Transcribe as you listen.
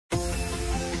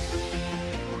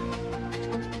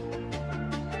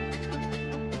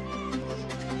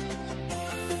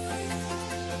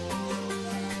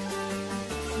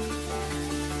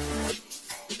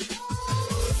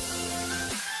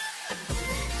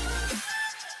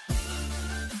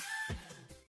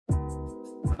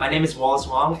My name is Wallace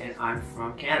Wong and I'm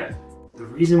from Canada. The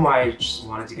reason why I just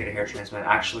wanted to get a hair transplant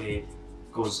actually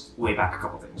goes way back a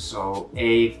couple things. So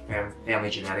family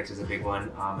genetics is a big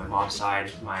one. My mom's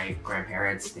side, my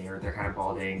grandparents, they're kind of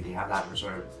balding. They have that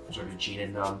sort of gene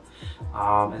in them.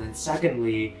 And then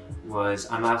secondly was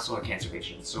I'm also a cancer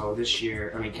patient. So this year,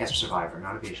 cancer survivor,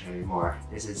 not a patient anymore.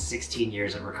 This is 16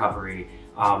 years of recovery.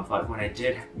 But when I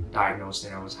did diagnose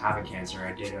that I was having cancer,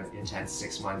 I did an intense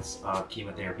 6 months of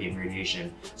chemotherapy and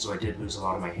radiation. So I did lose a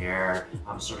lot of my hair,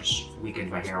 sort of weakened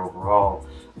my hair overall.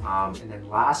 And then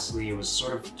lastly, it was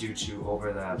sort of due to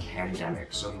over the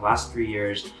pandemic. So the last 3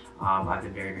 years, I've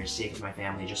been very, very safe with my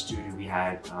family just due to we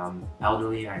had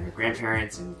elderly, I had my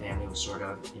grandparents, and family was sort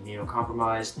of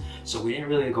immunocompromised. So we didn't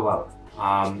really go out.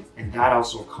 And that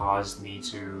also caused me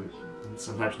to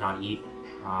sometimes not eat,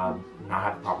 not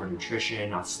have proper nutrition,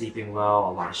 not sleeping well,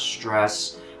 a lot of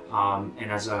stress.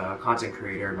 And as a content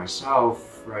creator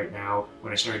myself right now,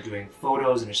 when I started doing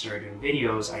photos and I started doing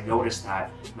videos, I noticed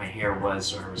that my hair was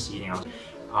sort of receding.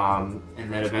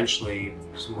 And then eventually,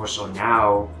 more so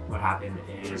now, what happened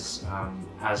is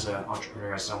as an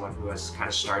entrepreneur, as someone who has kind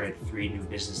of started 3 new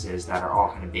businesses that are all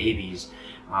kind of babies,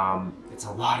 it's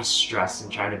a lot of stress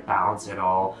and trying to balance it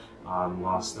all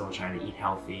while still trying to eat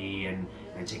healthy and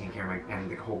taking care of and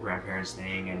the whole grandparents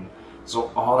thing. And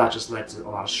so all that just led to a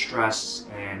lot of stress,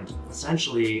 and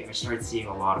essentially I started seeing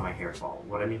a lot of my hair fall.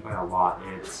 What I mean by a lot,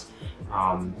 it's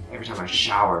every time I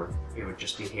shower, it would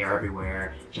just be hair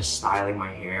everywhere, just styling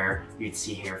my hair, you'd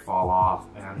see hair fall off,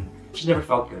 and it just never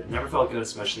felt good. Never felt good,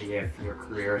 especially if your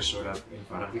career is sort of in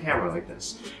front of the camera like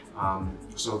this.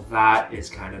 So that is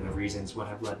kind of the reasons what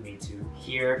have led me to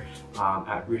here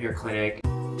at Root Hair Clinic.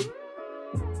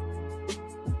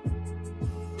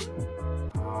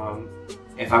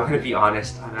 If I'm going to be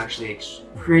honest, I'm actually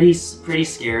pretty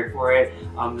scared for it.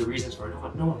 The reasons for it,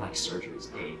 no one likes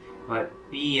surgeries, A. But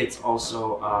B, it's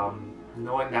also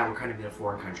knowing that we're kind of in a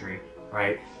foreign country,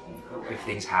 right? If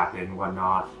things happen,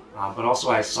 whatnot. But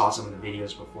also I saw some of the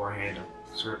videos beforehand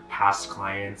of sort of past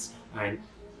clients, and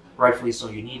rightfully so,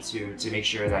 you need to make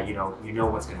sure that you know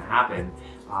what's going to happen.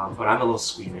 But I'm a little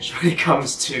squeamish when it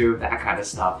comes to that kind of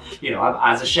stuff.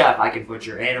 As a chef, I can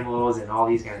butcher animals and all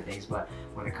these kind of things, but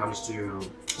when it comes to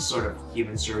sort of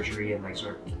human surgery and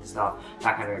sort of stuff,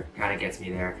 that kind of gets me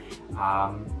there.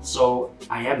 So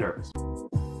I am nervous.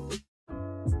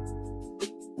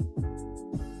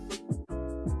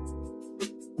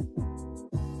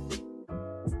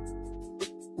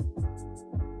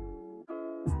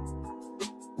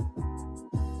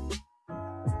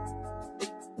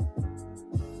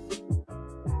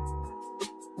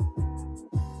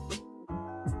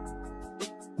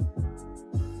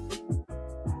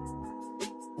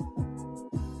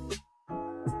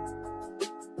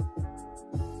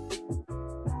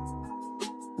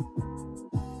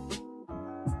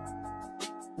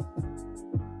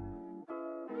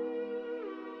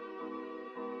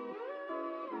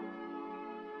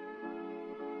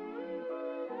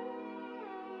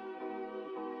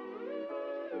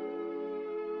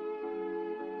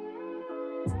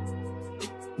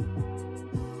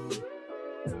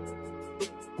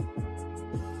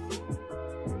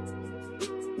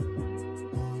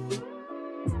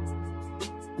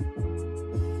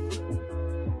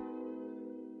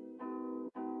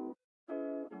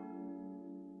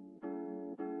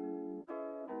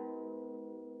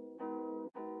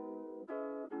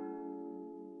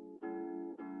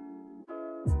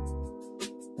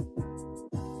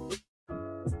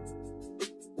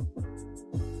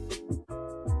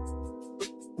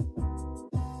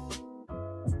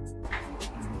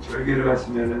 절개를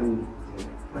하시면은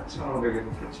 4,500에서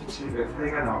 4,700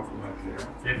 사이가 나올 것 같아요.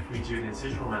 If we do the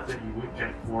incisional method, you would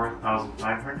get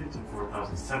 4,500 to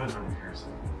 4,700 hairs.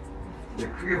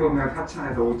 크게 보면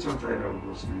 4,000에서 5,000 사이라고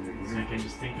보시면 So you 되고요. can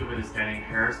just think of it as getting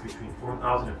hairs between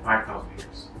 4,000 and 5,000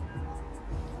 hairs.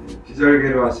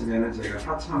 비절개로 하시면은 저희가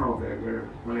 4,500을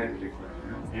보내드릴 거예요.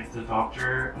 If the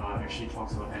doctor actually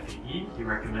talks about FEE, he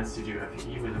recommends to do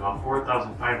FEE with about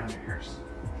 4,500 hairs.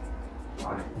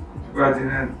 두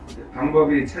가지는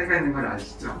방법이 차이가 있는 건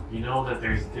아시죠? You know that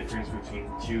there's a difference between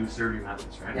 2 surgery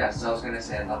methods, right? Yes, I was going to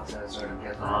say I'd love to sort of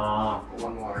get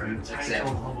one more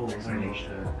example humble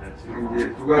explanation.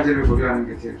 이제 두 가지를 고려하는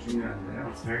게 제일 중요한데요.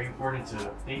 It's very important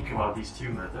to think about these 2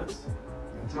 methods.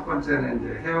 첫 번째는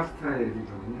이제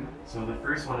헤어스타일이거든요. So the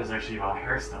first one is actually about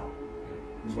hairstyle.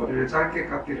 머리를 짧게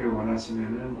깎기를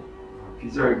원하시면은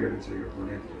비절개를 저희가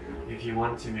보내드려요. If you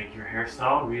want to make your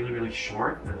hairstyle really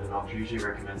short, then the doctor usually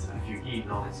recommends FUE,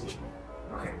 non-incisional.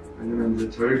 Okay. 왜냐면 이제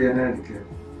절개는 이렇게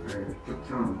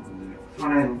보통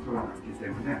선의 흉터가 남기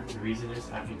때문에 The reason is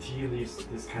amputee leaves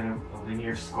this kind of a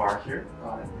linear scar here.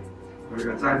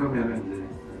 머리가 짧으면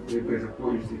이제 외부에서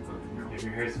보일 수 있거든요. If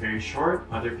your hair is very short,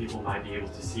 other people might be able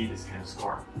to see this kind of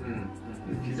scar.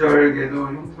 기절개도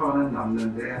흉터는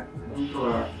남는데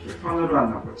흉터가 선으로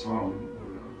안 남고 점으로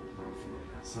남습니다.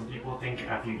 Some people think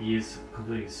FUE is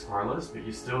completely scarless, but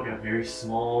you still get very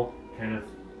small kind of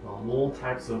mole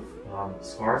types of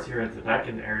scars here at the back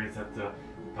in the areas that the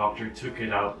doctor took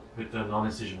it out with the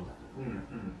non-incisional method.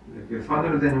 그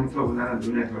선으로 된 흉터보다는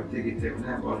눈에 덜 띄기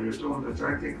때문에 머리를 조금 더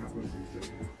짧게 가꿀 수 있어요.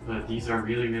 But these are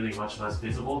really, really much less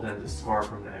visible than the scar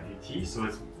from the amputee, so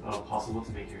it's possible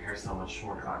to make your hairstyle much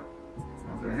shorter.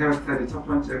 헤어스타일이 첫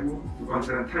번째고 두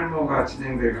번째는 탈모가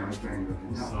진행될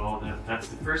가능성이거든요. So that's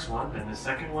the first one, and the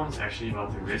second one is actually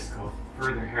about the risk of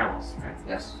further hair loss, right?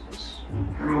 Yes.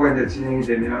 탈모가 이제 진행이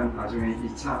되면 나중에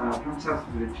 2차나 3차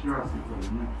수술이 필요할 수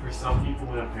있거든요. For some people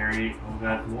who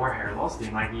have more hair loss, they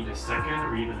might need a second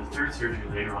or even a third surgery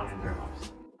later on in their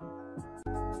lives.